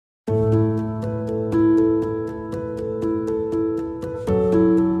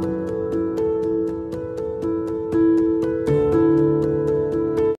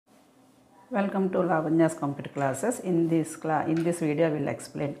to Lavanya's computer classes. In this video, I will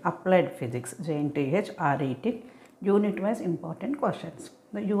explain Applied Physics JNTUH R18 unit-wise important questions.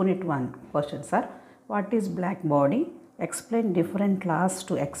 The unit 1 questions are: what is black body? Explain different laws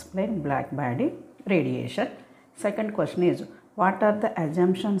to explain black body radiation. Second question is: what are the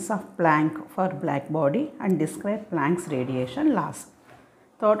assumptions of Planck for black body and describe Planck's radiation laws.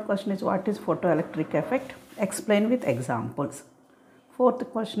 Third question is: what is photoelectric effect? Explain with examples. Fourth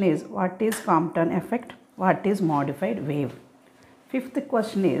question is: what is Compton effect? What is modified wave? Fifth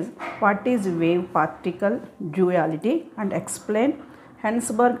question is: what is wave particle duality and explain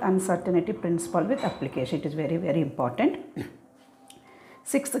Hensberg uncertainty principle with application. It is very important.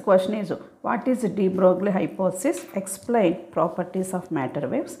 Sixth question is: what is de Broglie hypothesis? Explain properties of matter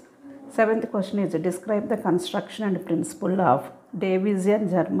waves. Seventh question is: describe the construction and principle of Daviesian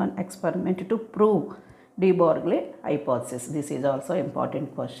German experiment to prove de Broglie hypothesis. This is also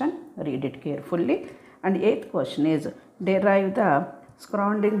important question. Read it carefully. And eighth question is: derive the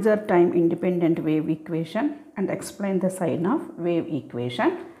Schrödinger time independent wave equation and explain the sign of wave equation.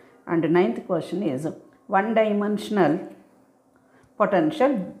 And ninth question is: one-dimensional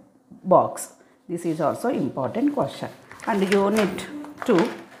potential box. This is also important question. And unit 2,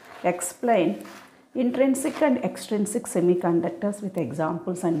 explain intrinsic and extrinsic semiconductors with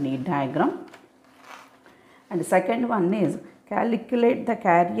examples and need diagram. And second one is: calculate the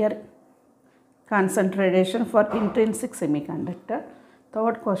carrier concentration for intrinsic semiconductor.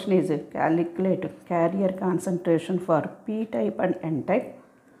 Third question is: calculate carrier concentration for p-type and n-type.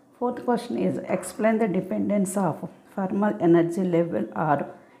 Fourth question is: explain the dependence of thermal energy level or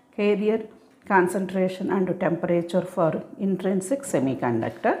carrier concentration and temperature for intrinsic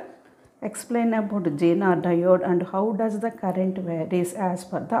semiconductor. Explain about Zener diode and how does the current varies as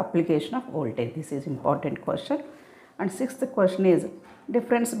per the application of voltage. This is important question. And sixth question is: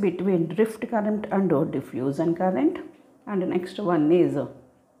 difference between drift current and diffusion current. And next one is: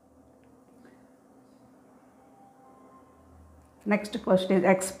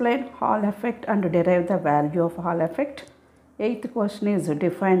 explain Hall effect and derive the value of Hall effect. Eighth question is: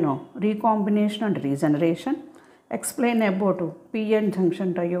 define recombination and regeneration. Explain about PN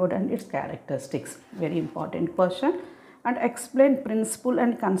junction diode and its characteristics. Very important question. And explain principle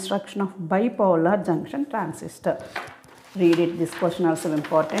and construction of bipolar junction transistor. Read it. This question also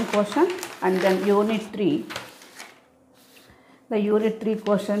important question. And then unit 3. The unit 3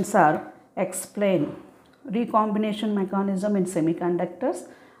 questions are: explain recombination mechanism in semiconductors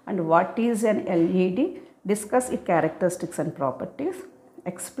and what is an LED. Discuss its characteristics and properties.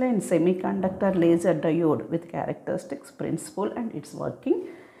 Explain semiconductor laser diode with characteristics, principle and its working.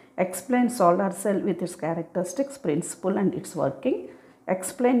 Explain solar cell with its characteristics, principle and its working.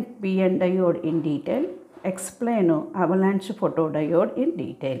 Explain PN diode in detail. Explain avalanche photodiode in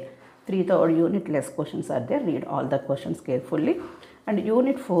detail. 3rd unit less questions are there. Read all the questions carefully. And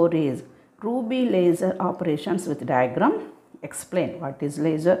unit 4 is Ruby laser operations with diagram. Explain what is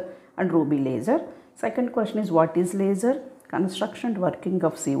laser and Ruby laser. Second question is: what is laser? Construction and working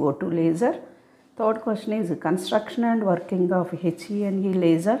of CO2 laser. Third question is: construction and working of HENE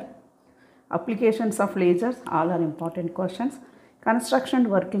laser. Applications of lasers. All are important questions. Construction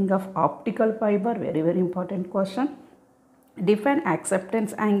and working of optical fiber. Very important question. Define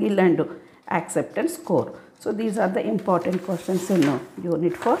acceptance angle and acceptance score. So these are the important questions in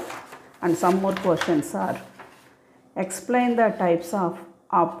unit 4. And some more questions are: explain the types of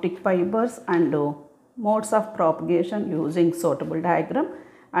optic fibers and modes of propagation using suitable diagram,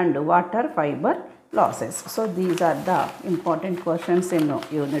 and what are fiber losses. So these are the important questions in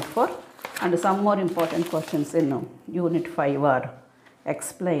unit 4. And some more important questions in unit 5 are: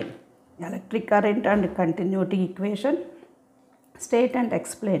 explain electric current and continuity equation. State and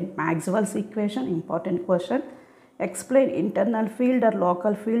explain Maxwell's equation. Important question. Explain internal field or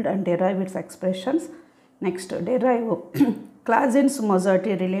local field and derive its expressions. Next, derive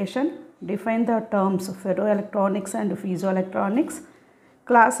Clausius-Mozarti relation. Define the terms ferroelectronics and piezoelectronics.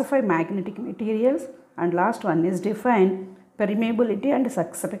 Classify magnetic materials. And last one is: define permeability and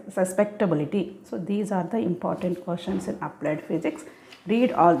susceptibility. So these are the important questions in applied physics.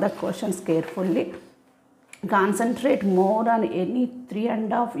 Read all the questions carefully. Concentrate more on any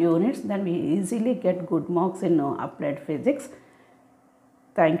 3.5 units, then we easily get good marks in applied physics.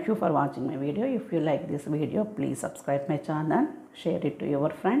 Thank you for watching my video. If you like this video, please subscribe my channel, share it to your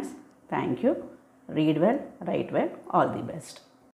friends. Thank you. Read well, write well. All the best.